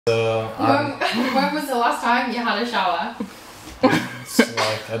When was the last time you had a shower? It's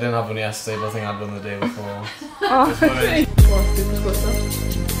like, I didn't have one yesterday, but I think I had one the day before.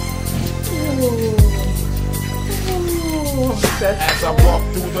 As I walk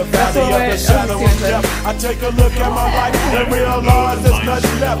through the valley of the shadow of death, I take a look at my life and realize there's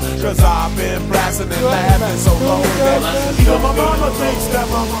nothing left. Cause I've been blasting and laughing so long that even my mama thinks that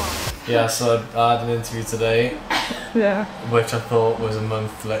my mama. Yeah, so I had an interview today. Yeah. Which I thought was a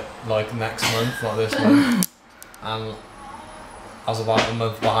month, like next month, not this month. And I was about a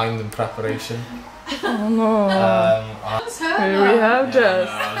month behind in preparation. Oh no. Here we have Jess.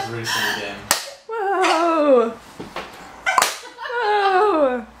 No, I was really silly again. Wow.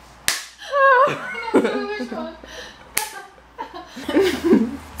 Wow.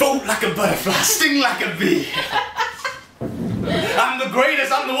 Float like a butterfly, sting like a bee. I'm the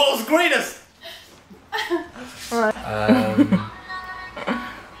greatest, I'm the world's greatest.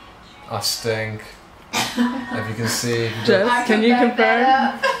 I stink. If you can see, Jess, can you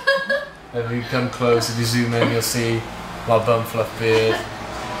confirm? If you come close, if you zoom in, you'll see my bum fluff beard.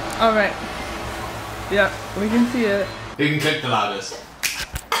 Alright. Yeah, we can see it. You can click the loudest.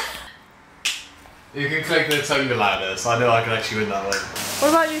 You can click the tongue the loudest. I know I can actually win that one. What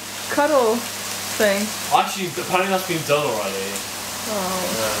about your cuddle thing? Actually, apparently that's been done already.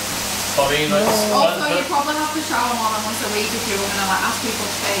 Oh. I mean, like, also, you probably have to shower more than once a week if you were going to like ask people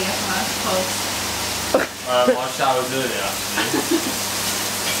to pay you for a post. I showered earlier actually.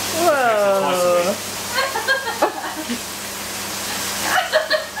 Whoa.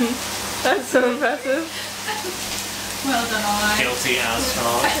 That's so impressive. Well done, alright. Guilty as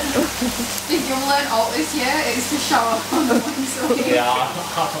charged. If you've learned all this year, it's to shower more than once a week. Yeah,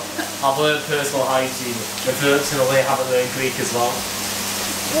 I've learned personal hygiene. Unfortunately, I haven't learned Greek as well.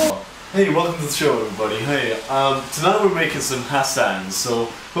 Hey, welcome to the show, everybody. Hey, tonight we're making some Hassans. So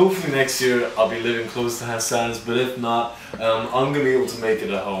hopefully next year I'll be living close to Hassans, but if not, I'm gonna be able to make it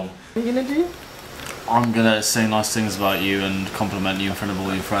at home. What are you gonna do? I'm gonna say nice things about you and compliment you in front of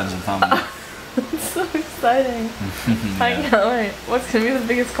all your friends and family. It's so exciting. Yeah. I can't wait. What's gonna be the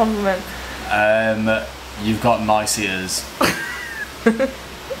biggest compliment? You've got nice ears.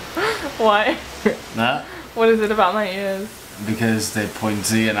 Why? Nah? What is it about my ears? Because they're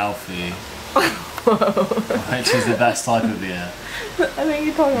pointy and alphy. Whoa. Which is the best type of ear. I think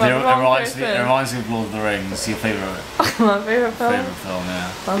you're talking about the wrong person. It reminds me of Lord of the Rings, your favourite My favourite film?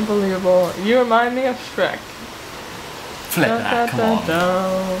 yeah. Unbelievable. You remind me of Shrek. Flip that, come on.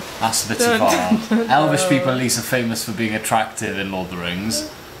 That's a bit too far. Elvish people at least are famous for being attractive in Lord of the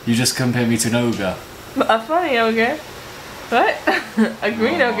Rings. You just compare me to an ogre. A funny ogre. Right? A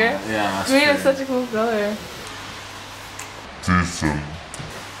green ogre. Yeah, that's Green true. is such a cool color. Decent.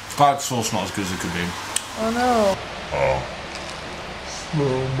 Garlic sauce not as good as it could be. Oh no.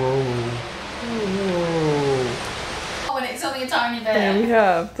 Slow-mo. Oh, and it's only a tiny bit. Here we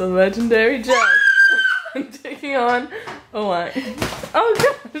have the legendary Jess taking on Owen. Oh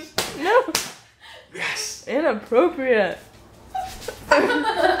gosh, no. Yes! Inappropriate.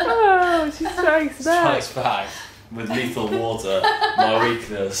 Oh, she strikes back. Strikes back with lethal water, my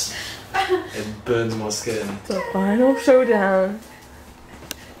weakness. It burns my skin. The final showdown.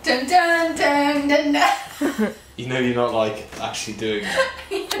 Dun dun dun dun dun. You know you're not like actually doing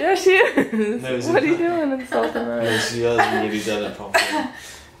it. Yeah, she is. No, What are you doing insulting her? No, she hasn't really done it properly.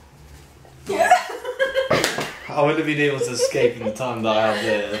 Yeah. I wouldn't have been able to escape in the time that I have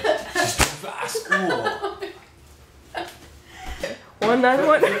there. She's too fast. Oh.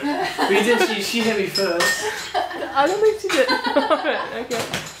 191. We did. She hit me first. I don't think she did. Alright, okay.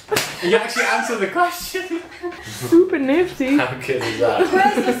 You actually answered the question. Super nifty. How good is that?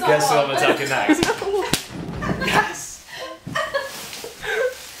 Where's the Guess who song? I'm attacking next? Yes.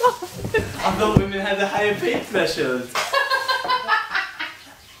 I thought women had a higher peak threshold.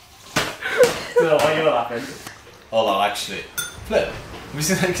 So why are you laughing? Hold on, actually. Flip. Can you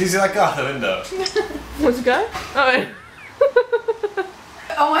see that guy out the window? What's the guy? Alright.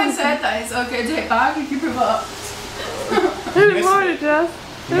 Oh, I said that it's okay to hit back if you provoke. Who missed more me. Jess?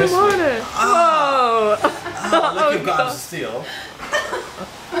 Who missed more me. Whoa! Look, you've got out of steel.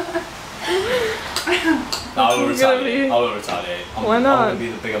 I will You're gonna be- retaliate. I will retaliate. Why I'm not? going to be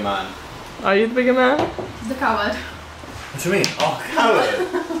the bigger man. Are you the bigger man? The coward. What do you mean? Oh, coward.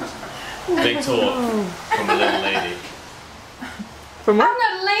 Big talk from a little lady. From I'm what?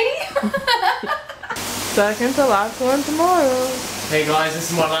 not a lady. Second to last one tomorrow. Hey guys,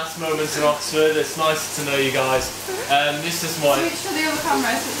 this is my last moments in Oxford. It's nice to know you guys. This is my. Switch to the other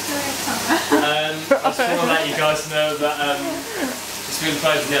camera. Switch to the other camera. I just want to let you guys know that it's been a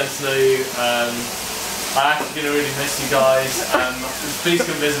pleasure getting to know you. I'm actually gonna really miss you guys. Please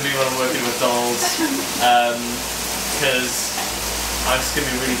come visit me when I'm working with dolls, because I'm just gonna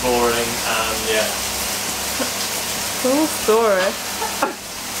be really boring. Yeah. Cool story.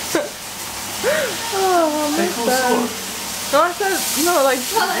 Oh, I miss that. No, I said no. Like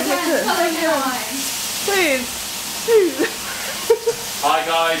Tell it again. Tell it again. please, please. Hi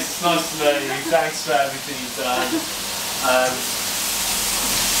guys, it's nice to know you. Thanks for everything you've done.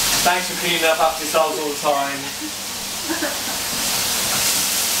 Thanks for cleaning up after yourselves all the time.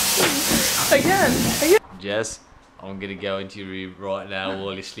 Again. Jess, I'm gonna go into your room right now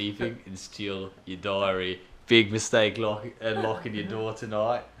while you're sleeping and steal your diary. Big mistake locking your door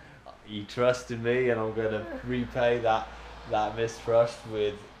tonight. You trusted me and I'm gonna repay that mistrust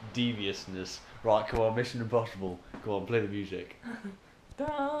with deviousness. Right, come on, Mission Impossible. Go on, play the music.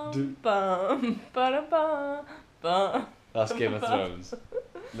 Dum, bum, ba-da-bum, bum. That's Game of Thrones.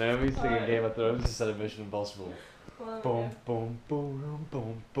 Naomi's singing Game of Thrones instead of Mission Impossible. Boom, boom, boom,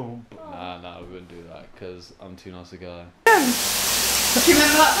 boom, boom. Nah, we wouldn't do that because I'm too nice a guy. Do you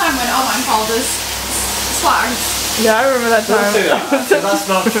remember that time when Oman called us slags? Yeah, I remember that Don't time. say that. That's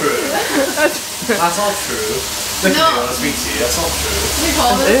not true. That's not true. Look No. at me, I want to speak to you. That's not true. We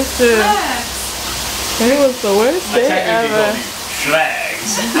called It us is true. slags. It was the worst I day technically ever. called you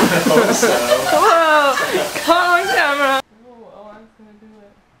Schrags. Also. Whoa! Caught on camera. Oh, I'm gonna do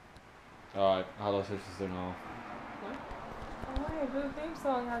it. Alright, how do I switch this thing off? Oh wait, the theme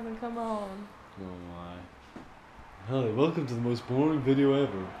song hasn't come on. Oh my. Hello, welcome to the most boring video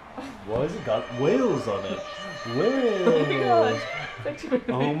ever. Why has it got whales on it? Whales! Oh my gosh. It's actually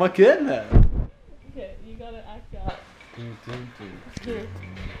Oh my goodness! Okay, you gotta act out. Here.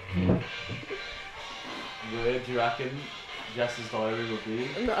 Where do you reckon Jess's diary will be?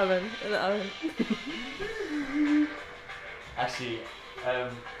 In the oven. In the oven. Actually,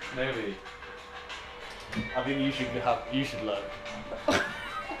 maybe. I think you should look.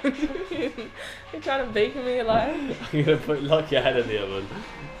 You're trying to bake me alive? I'm gonna put lock your head in the oven.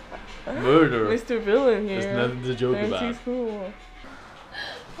 Murder. Mr. Villain here. There's nothing to joke about. Nancy's cool.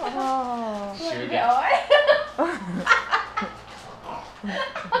 Oh.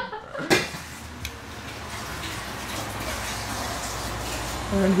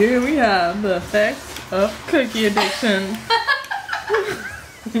 And here we have the effects of cookie addiction.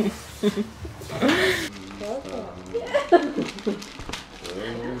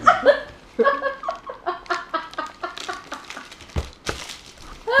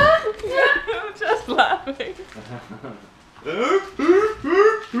 Just laughing.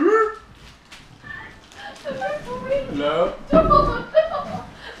 Hello?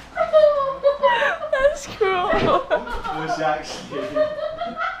 That's cruel. Which actually.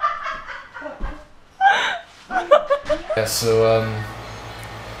 Yeah,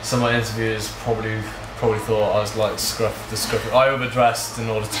 some of my interviewers probably thought I was like the scruff. I overdressed in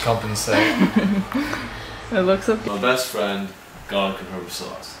order to compensate. It looks up. My best friend, garlic and herb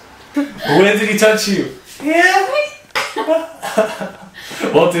sauce. When did he touch you? Yeah.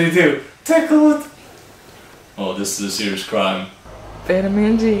 What did he do? Tickled. Oh, this is a serious crime.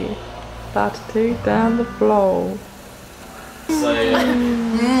 Vitamin G. About to take down the floor. Say,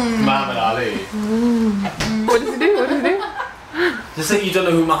 Muhammad Ali. What does he do? What does he do? Just say you don't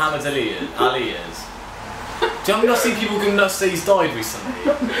know who Muhammad Ali is. Do you not see people who can say he's died recently?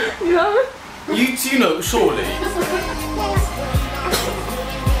 You know? You know, surely.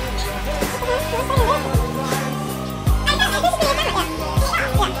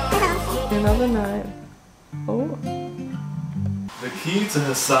 Another night. Oh. The key to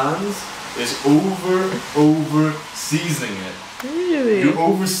Hassan's is over seasoning it. Really? You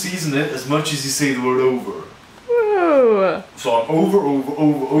over season it as much as you say the word over. Whoa. So I'm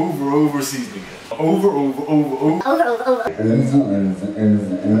over seasoning it. Over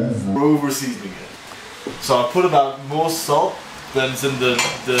seasoning it. So I put about more salt than's in the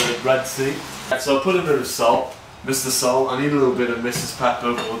Red Sea. So I put a bit of salt, Mr. Salt. I need a little bit of Mrs.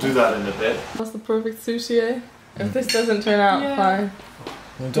 Pepper, but we'll do that in a bit. That's the perfect sushi, eh? If this doesn't turn out fine.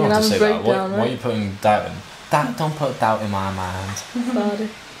 You don't have to say that. Breakdown, Why are you right? putting doubt in? Don't put doubt in my mind. Sorry.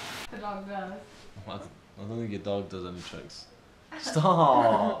 The dog does. I don't think your dog does any tricks.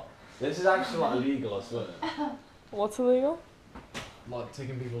 Stop! This is actually like illegal, I swear. What's illegal? Like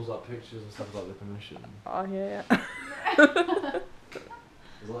taking people's like pictures and stuff without their permission. Oh, yeah.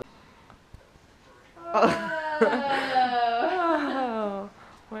 Oh,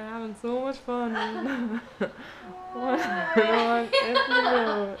 we're having so much fun.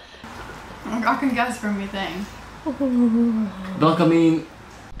 I can guess from your thing. Look, I mean,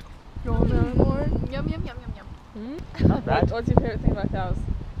 You want melon more? Yum yum yum yum yum. Not bad. What's your favorite thing about cows?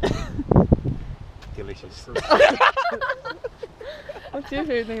 delicious. What's your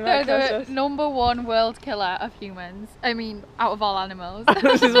favourite thing They're about the #1 world killer of humans. I mean, out of all animals.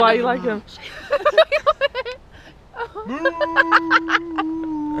 This is why you like them.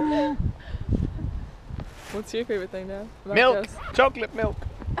 What's your favourite thing now? Milk! Chocolate milk!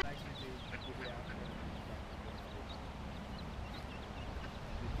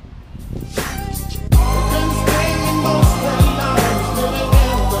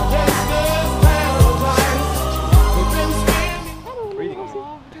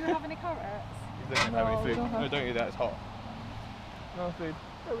 Don't have any food. No, don't eat that, it's hot. No food.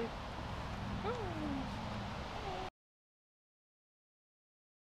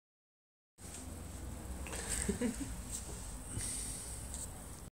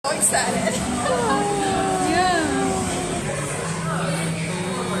 So excited.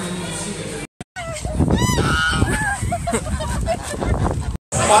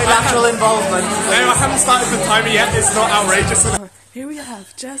 Quite natural involvement. No, I haven't started the timer yet, it's not outrageous. Here we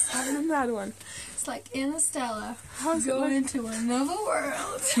have Jess having a mad one. It's like Interstellar. How's it Going going? to another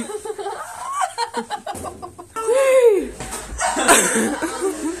world. That's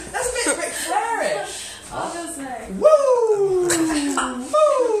a bit Ric Flairish. I'll just say. Woo!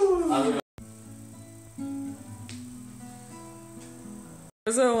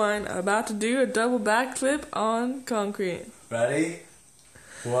 Owen about to do a double backflip on concrete. Ready?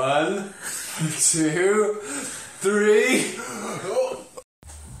 1, 2, 3.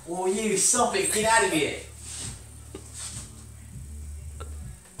 Oh, you stop it! Get out of here!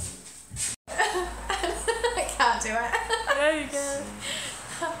 I can't do it. There you go.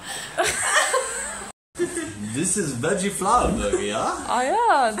 This is veggie flour burger, yeah? Oh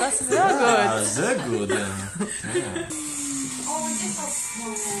yeah, that's sehr good. Sehr gut.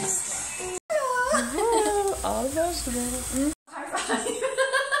 All vegetables.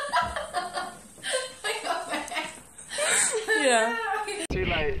 Yeah. Too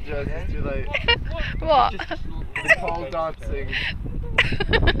late, Jess, it's too late. What? The pole dancing.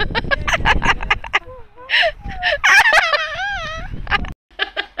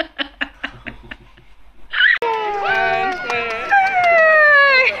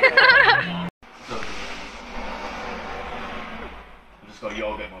 I just got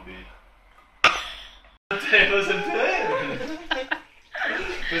yogurt in my beard. It was a turn.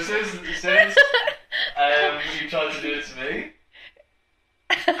 As soon as you tried to do it to me,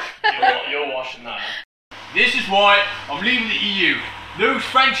 you're washing that. This is why I'm leaving the EU. Those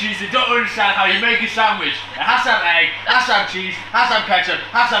Frenchies, they don't understand how you make a sandwich. It has to have egg, has to have cheese, has to have ketchup,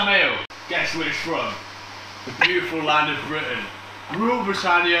 has to have mayo. Guess where it's from? The beautiful land of Britain. Rule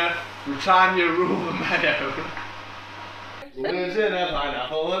Britannia, Britannia rule the mayo. Lives in a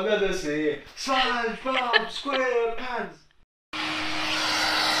pineapple under the sea. SpongeBob SquarePants.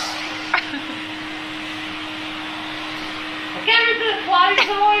 Get a bit of flies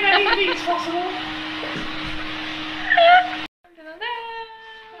on, anything's possible.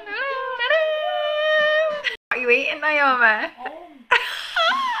 What are you eating, Naomi?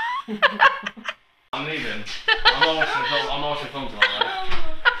 I'm leaving. I'm not watching film tonight, right?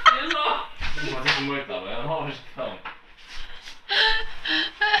 It doesn't work that way. I'm not watching film.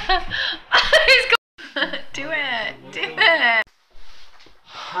 Do it. Do it.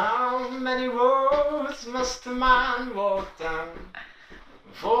 How many roads must a man walk down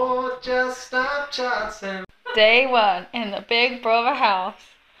before just Snapchats him? Day 1 in the Big Brother house.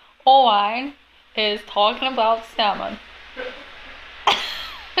 Owen is talking about salmon.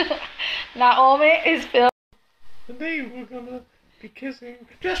 Naomi is filming. Today we're gonna be kissing.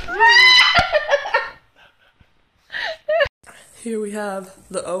 Just Here we have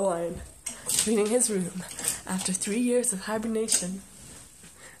the Owen cleaning his room after 3 years of hibernation.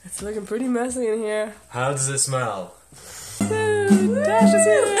 It's looking pretty messy in here. How does it smell? Dude, Dash is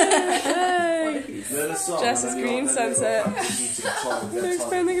here! Hey! Jess's green sunset. He's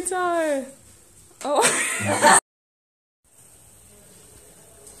playing the guitar. Oh.